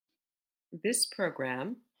This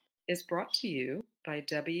program is brought to you by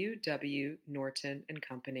W. W. Norton and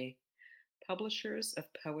Company, publishers of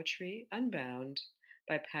Poetry Unbound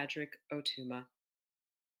by Padraig Otuma.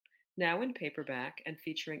 Now in paperback and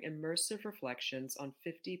featuring immersive reflections on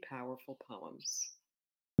 50 powerful poems.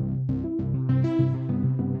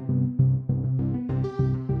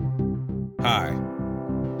 Hi.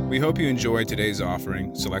 We hope you enjoyed today's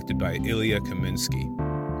offering selected by Ilya Kaminsky,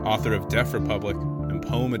 author of Deaf Republic and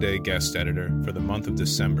Poem a Day guest editor for the month of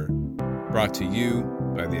December, brought to you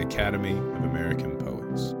by the Academy of American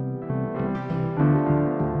Poets.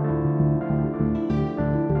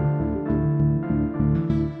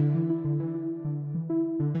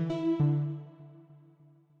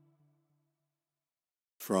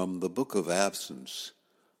 From the Book of Absence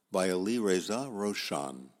by Alireza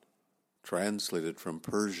Roshan, translated from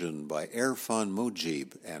Persian by Erfan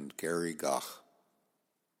Mojib and Gary Gach.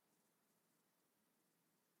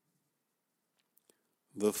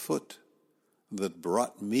 The foot that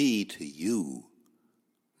brought me to you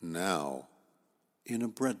now in a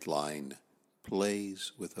bread line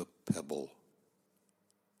plays with a pebble.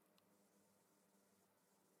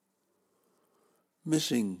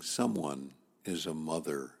 Missing someone is a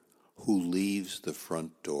mother who leaves the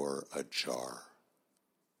front door ajar.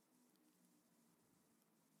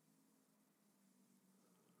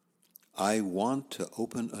 I want to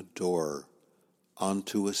open a door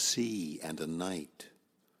onto a sea and a night.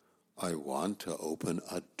 I want to open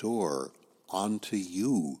a door onto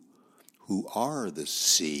you, who are the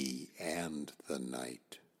sea and the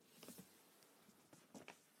night.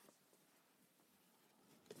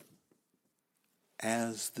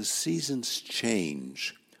 As the seasons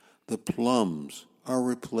change, the plums are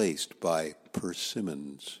replaced by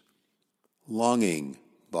persimmons, longing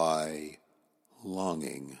by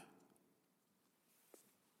longing.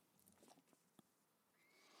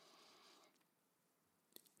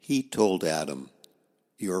 He told Adam,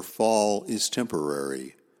 "Your fall is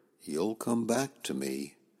temporary. You'll come back to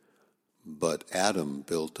me." But Adam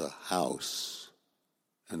built a house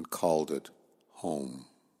and called it home.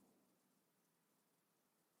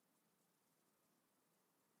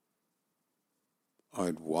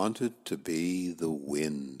 I'd wanted to be the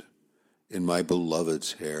wind in my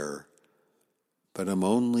beloved's hair, but I'm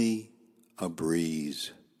only a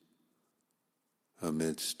breeze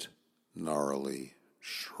amidst gnarly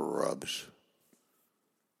shrubs.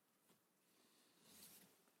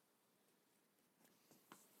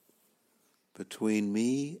 Between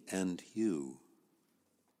me and you,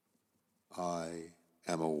 I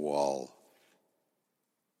am a wall.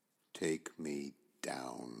 Take me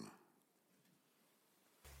down.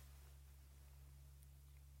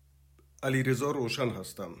 علیرضا روشن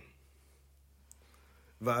هستم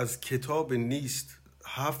و از کتاب نیست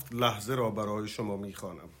 7 لحظه را برای شما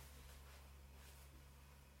می‌خوانم.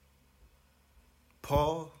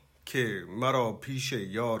 پا که مرا پیش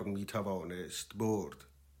یار میتوانست برد،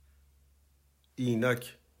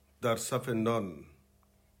 اینک در صف نان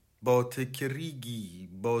با تکه ریگی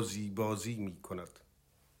بازی می کند.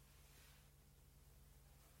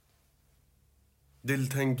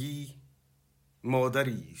 دلتنگی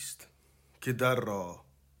مادری است که در را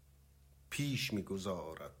پیش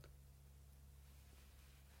می‌گذارد.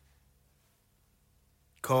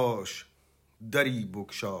 کاش دری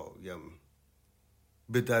بگشایم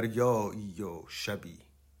به دریایی و شبی.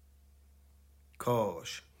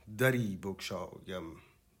 کاش دری بگشایم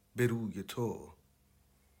به روی تو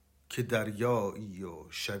که دریایی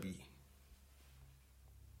و شبی.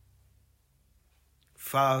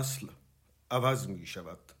 فصل عوض می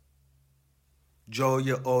شود.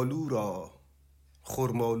 جای آلو را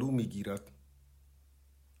خرمالو می گیرد.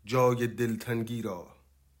 جای دلتنگی را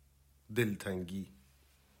دلتنگی.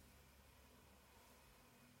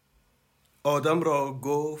 آدم را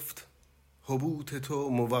گفت حبوط تو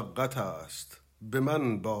موقت است، به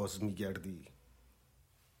من باز می گردی.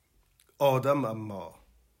 آدم اما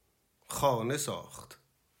خانه ساخت.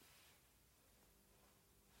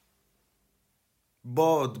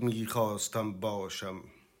 باد می خواستم باشم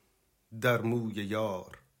در موی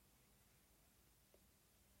یار.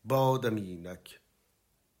 بادم اینک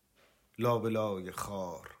لابلای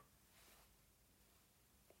خار.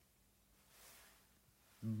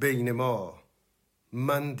 بین ما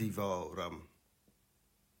من دیوارم،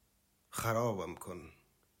 خرابم کن.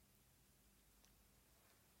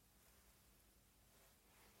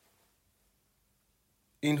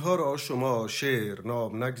 اینها را شما شعر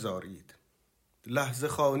نام نگذارید، لحظه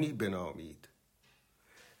خوانی بنامید.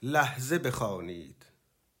 لحظه بخوانید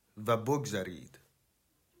و بگذرید.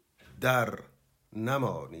 در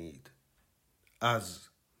نمانید، از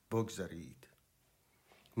بگذرید.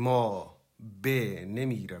 ما به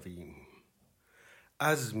نمی رویم،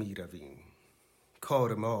 از می رویم.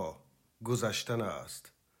 کار ما گذشتن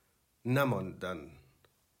است، نماندن.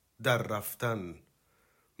 در رفتن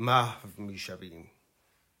محو می شویم.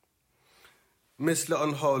 مثل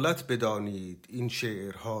آن حالت بدانید این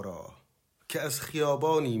شعرها را که از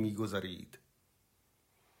خیابانی می گذرید.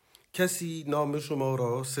 کسی نام شما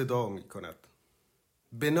را صدا می کند،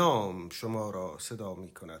 به نام شما را صدا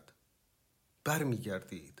می کند. بر می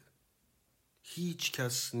گردید، هیچ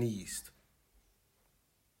کس نیست.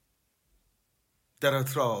 در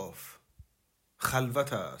اطراف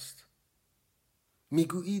خلوت است. می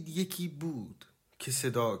گویید یکی بود که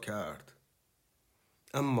صدا کرد،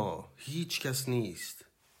 اما هیچ کس نیست.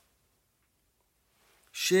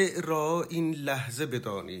 شعر را این لحظه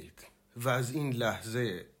بدانید و از این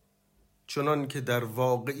لحظه چنان که در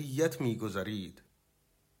واقعیت می گذرید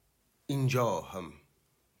اینجا هم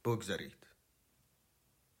بگذرید.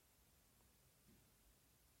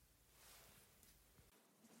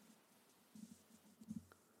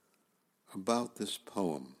 About this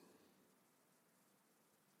poem.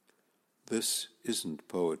 This isn't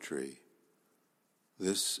poetry.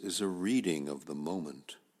 This is a reading of the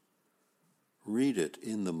moment. Read it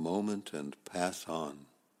in the moment and pass on.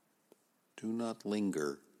 Do not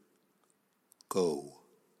linger. Go.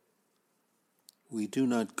 We do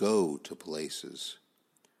not go to places.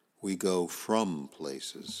 We go from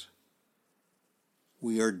places.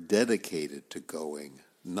 We are dedicated to going,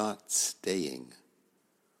 not staying.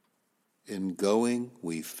 In going,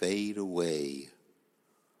 we fade away.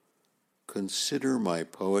 Consider my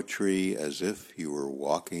poetry as if you were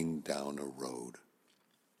walking down a road.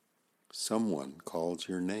 Someone calls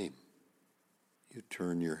your name. You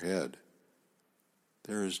turn your head.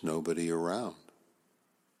 There is nobody around.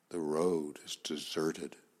 The road is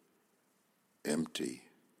deserted, empty.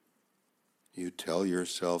 You tell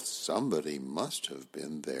yourself somebody must have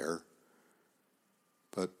been there,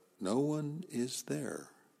 but no one is there.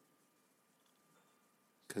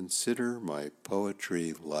 Consider my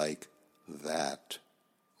poetry like that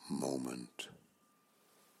moment.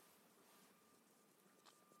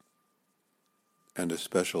 And a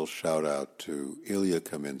special shout out to Ilya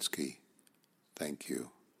Kaminsky. Thank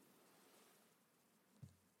you.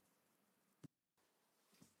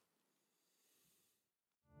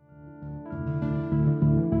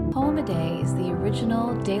 Poem a Day is the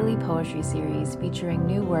original daily poetry series featuring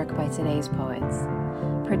new work by today's poets.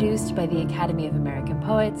 Produced by the Academy of American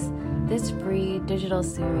Poets, this free digital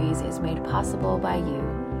series is made possible by you,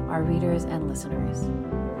 our readers and listeners.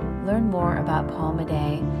 Learn more about Poem a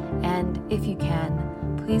Day, and if you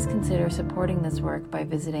can, please consider supporting this work by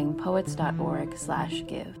visiting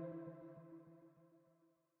poets.org/give.